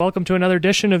Welcome to another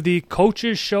edition of the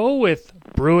Coaches Show with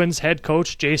Bruins head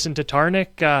coach Jason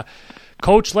Tatarnic.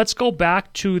 Coach, let's go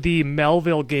back to the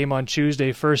Melville game on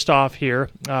Tuesday. First off here,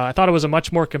 I thought it was a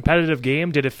much more competitive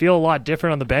game. Did it feel a lot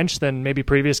different on the bench than maybe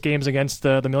previous games against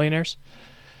the Millionaires?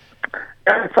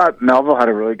 Yeah, I thought Melville had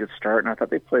a really good start, and I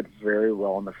thought they played very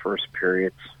well in the first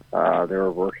periods. They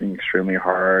were working extremely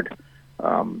hard. They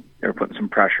were putting some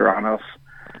pressure on us.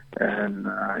 And,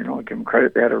 give them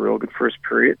credit. They had a real good first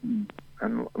period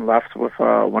and left with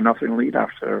a 1-0 lead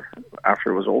after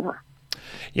it was over.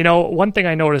 You know, one thing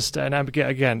I noticed, and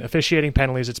again, officiating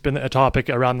penalties, it's been a topic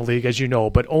around the league, as you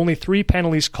know, but only 3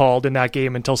 penalties called in that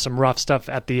game until some rough stuff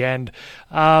at the end.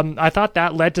 I thought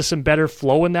that led to some better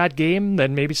flow in that game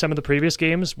than maybe some of the previous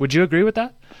games. Would you agree with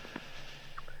that?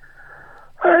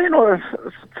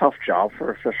 It's a tough job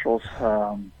for officials.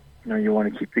 You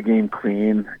want to keep the game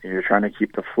clean. You're trying to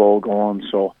keep the flow going,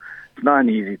 so it's not an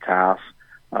easy task.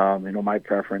 My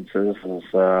preference is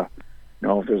if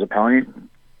there's a penalty,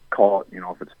 call it.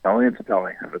 If it's a penalty, it's a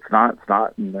penalty. If it's not, it's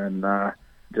not. And then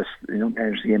just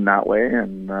manage the game that way.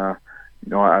 And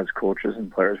as coaches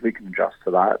and players, we can adjust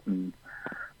to that. And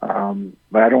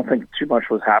but I don't think too much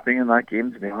was happening in that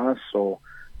game, to be honest. So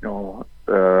it was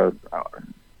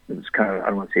kind of, I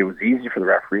don't want to say it was easy for the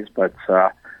referees, but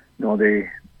they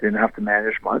didn't have to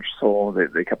manage much, so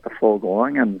they kept the flow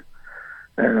going. And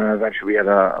eventually we had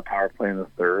a power play in the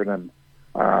third, and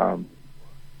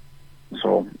it's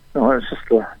just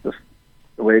the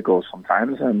way it goes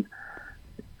sometimes. And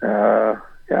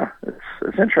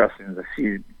it's interesting to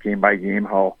see game by game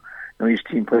how each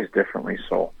team plays differently.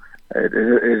 So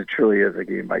it truly is a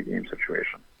game by game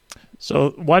situation.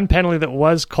 So one penalty that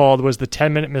was called was the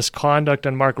 10-minute misconduct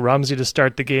on Mark Rumsey to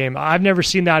start the game. I've never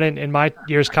seen that in my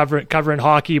years covering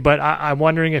hockey, but I'm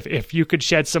wondering if you could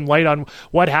shed some light on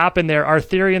what happened there. Our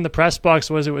theory in the press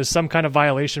box was it was some kind of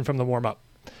violation from the warm-up.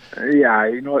 Yeah,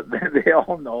 they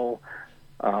all know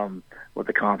what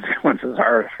the consequences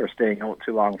are for staying out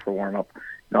too long for warm-up.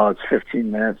 It's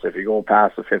 15 minutes. If you go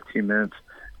past the 15 minutes,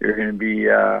 you're going to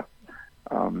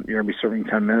be serving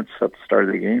 10 minutes at the start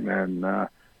of the game. And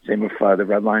same with the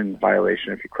red line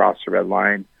violation. If you cross the red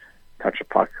line, touch a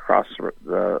puck across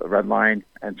the red line,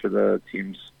 enter the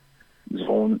team's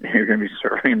zone, you're going to be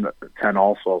serving 10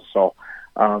 also. So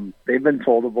they've been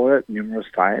told about it numerous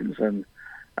times, and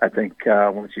I think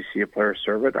once you see a player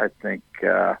serve it, I think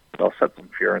they'll set some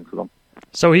fear into them.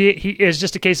 So he is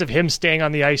just a case of him staying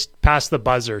on the ice past the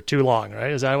buzzer too long,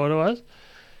 right? Is that what it was?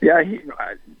 Yeah,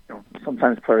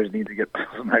 sometimes players need to get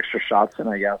some extra shots in,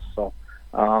 I guess. So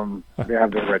they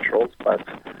have their rituals, but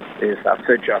they just have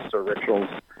to adjust their rituals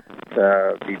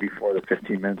to be before the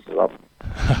 15 minutes is up.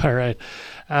 All right.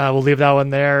 We'll leave that one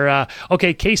there.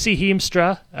 Okay, Casey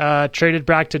Heemstra traded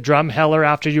back to Drumheller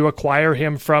after you acquire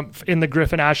him in the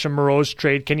Griffin Asham-Moreau's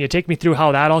trade. Can you take me through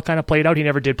how that all kind of played out? He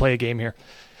never did play a game here.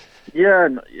 Yeah,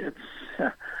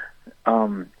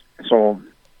 so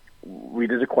we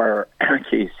did acquire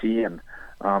Casey, and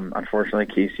unfortunately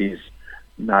Casey's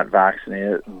not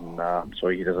vaccinated, and so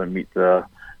he doesn't meet the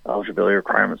eligibility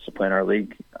requirements to play in our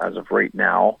league as of right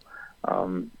now.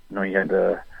 He had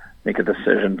to make a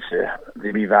decision to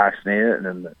be vaccinated, and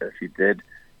then if he did,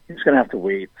 he was going to have to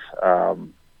wait.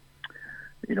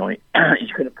 He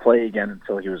couldn't play again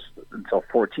until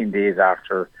 14 days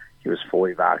after he was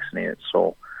fully vaccinated.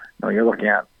 So, you're looking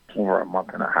at over a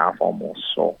month and a half almost.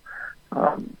 So,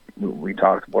 we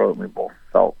talked about it, and we both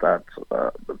felt that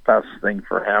the best thing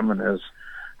for him and his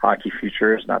hockey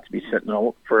future is not to be sitting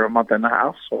out for a month and a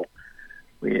half. So,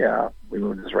 we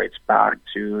moved his rights back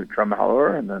to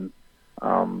Drumheller, and then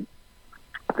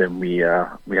we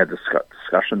had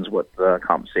discussions what the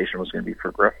compensation was going to be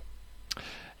for Griff.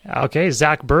 Okay,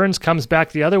 Zach Burns comes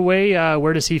back the other way.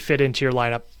 Where does he fit into your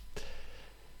lineup?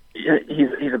 Yeah,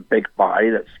 he's a big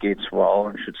body that skates well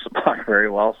and shoots the puck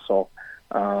very well. So,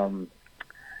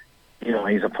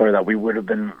 he's a player that we would have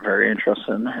been very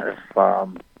interested in if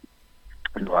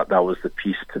that was the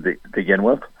piece to begin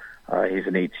with. He's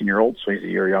an 18-year-old, so he's a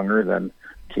year younger than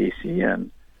Casey,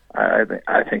 and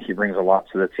I think he brings a lot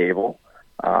to the table.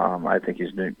 I think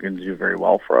he's going to do very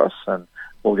well for us, and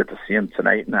we'll get to see him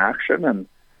tonight in action,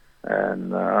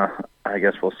 and I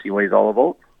guess we'll see what he's all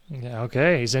about. Yeah,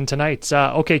 okay, he's in tonight.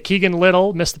 Okay, Keegan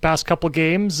Little missed the past couple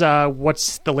games.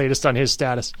 What's the latest on his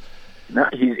status? No,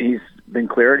 he's been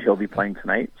cleared. He'll be playing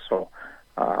tonight, so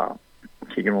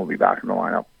Keegan will be back in the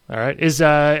lineup. All right.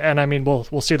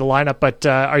 We'll see the lineup, but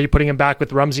are you putting him back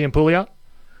with Rumsey and Pouliot?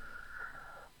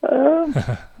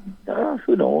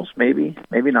 Who knows? Maybe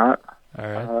not. All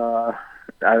right.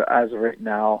 As of right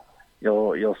now,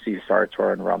 you'll see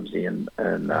Sartor and Rumsey and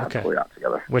Pouliot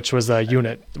together. Which was a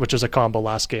unit, which was a combo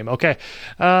last game. Okay.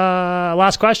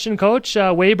 Last question, Coach.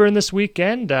 Weyburn this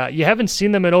weekend. You haven't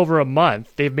seen them in over a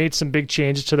month. They've made some big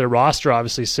changes to their roster,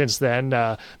 obviously, since then.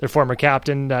 Their former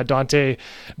captain, Dante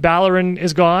Ballerin,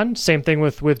 is gone. Same thing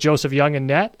with Joseph Young and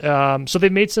net. So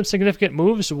they've made some significant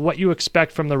moves. What you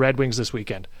expect from the Red Wings this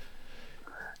weekend?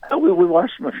 We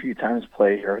watched them a few times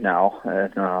play here now,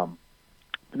 and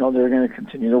they're going to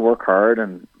continue to work hard,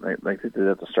 and like they did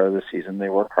at the start of the season, they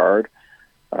work hard.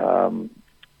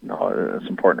 It's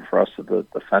important for us to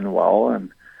defend well,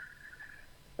 and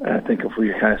I think if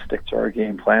we kind of stick to our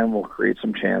game plan, we'll create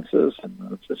some chances,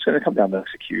 and it's going to come down to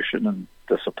execution and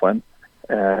discipline.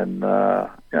 And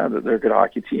they're a good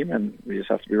hockey team, and we just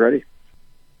have to be ready.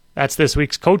 That's this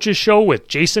week's Coaches Show with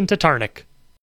Jason Tatarnic.